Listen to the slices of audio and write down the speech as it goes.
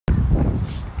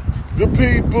Good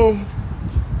people,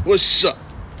 what's up?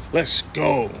 Let's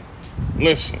go.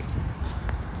 Listen,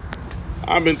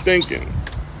 I've been thinking,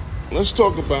 let's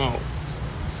talk about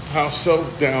how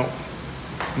self-doubt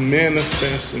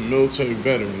manifests in military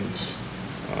veterans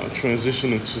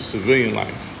transitioning to civilian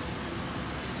life.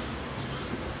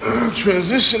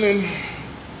 Transitioning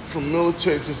from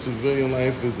military to civilian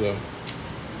life is a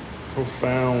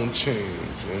profound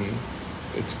change, and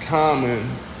it's common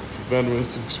for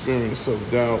veterans to experience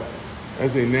self-doubt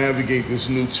as they navigate this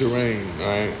new terrain,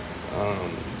 right?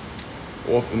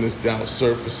 Often this doubt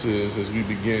surfaces as we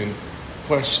begin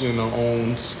questioning our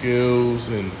own skills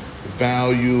and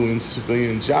value in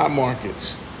civilian job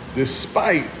markets,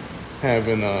 despite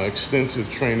having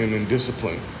extensive training and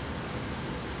discipline.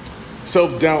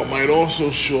 Self-doubt might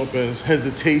also show up as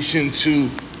hesitation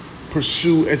to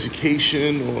pursue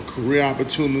education or career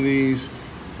opportunities,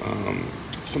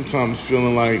 sometimes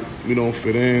feeling like we don't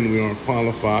fit in, we aren't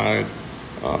qualified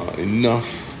enough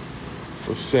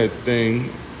for said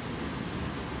thing.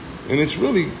 And it's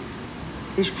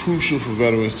crucial for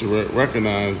veterans to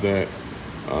recognize that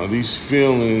these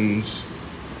feelings,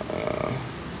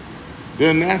 they're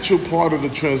a natural part of the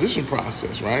transition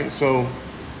process, right? So,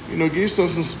 give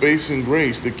yourself some space and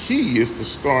grace. The key is to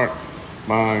start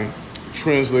by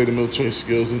translating military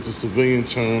skills into civilian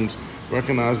terms,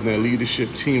 recognizing that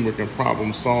leadership, teamwork, and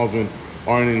problem solving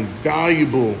are an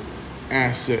invaluable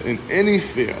asset in any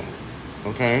field,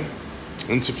 okay?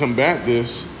 And to combat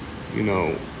this,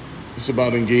 it's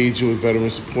about engaging with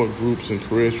veteran support groups and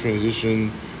career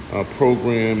transition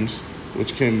programs,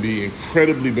 which can be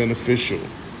incredibly beneficial.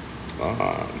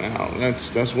 Now,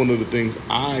 that's one of the things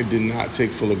I did not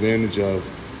take full advantage of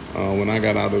when I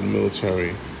got out of the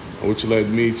military, which led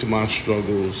me to my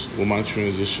struggles with my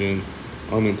transition,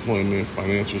 unemployment,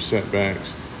 financial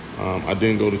setbacks. I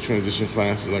didn't go to transition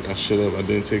classes like I should have. I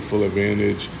didn't take full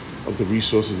advantage of the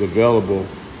resources available.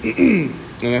 And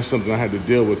that's something I had to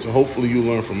deal with. So hopefully you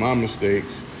learn from my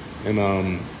mistakes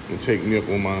and take me up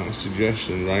on my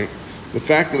suggestion, right? The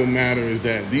fact of the matter is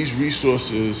that these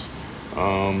resources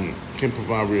can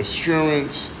provide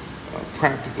reassurance,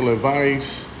 practical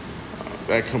advice,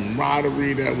 that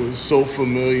camaraderie that was so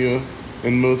familiar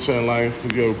in military life,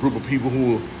 because you have a group of people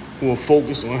who are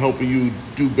focused on helping you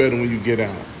do better when you get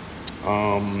out.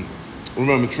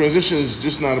 Remember, transition is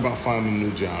just not about finding a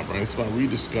new job, right? It's about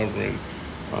rediscovering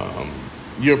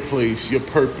your place, your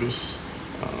purpose.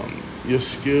 Your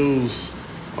skills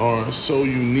are so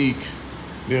unique.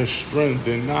 Their strength,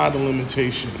 they're not a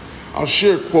limitation. I'll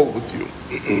share a quote with you.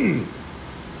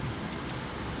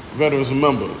 Veterans,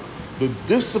 remember, the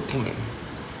discipline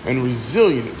and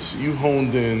resilience you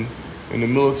honed in the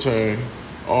military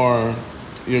are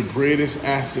your greatest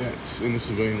assets in the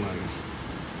civilian life,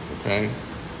 okay?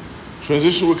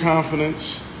 Transition with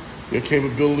confidence. Your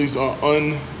capabilities are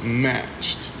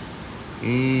unmatched.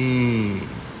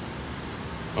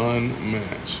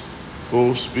 Unmatched.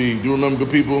 Full speed. You remember,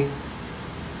 good people?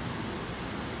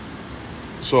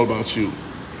 It's all about you.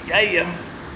 Yeah.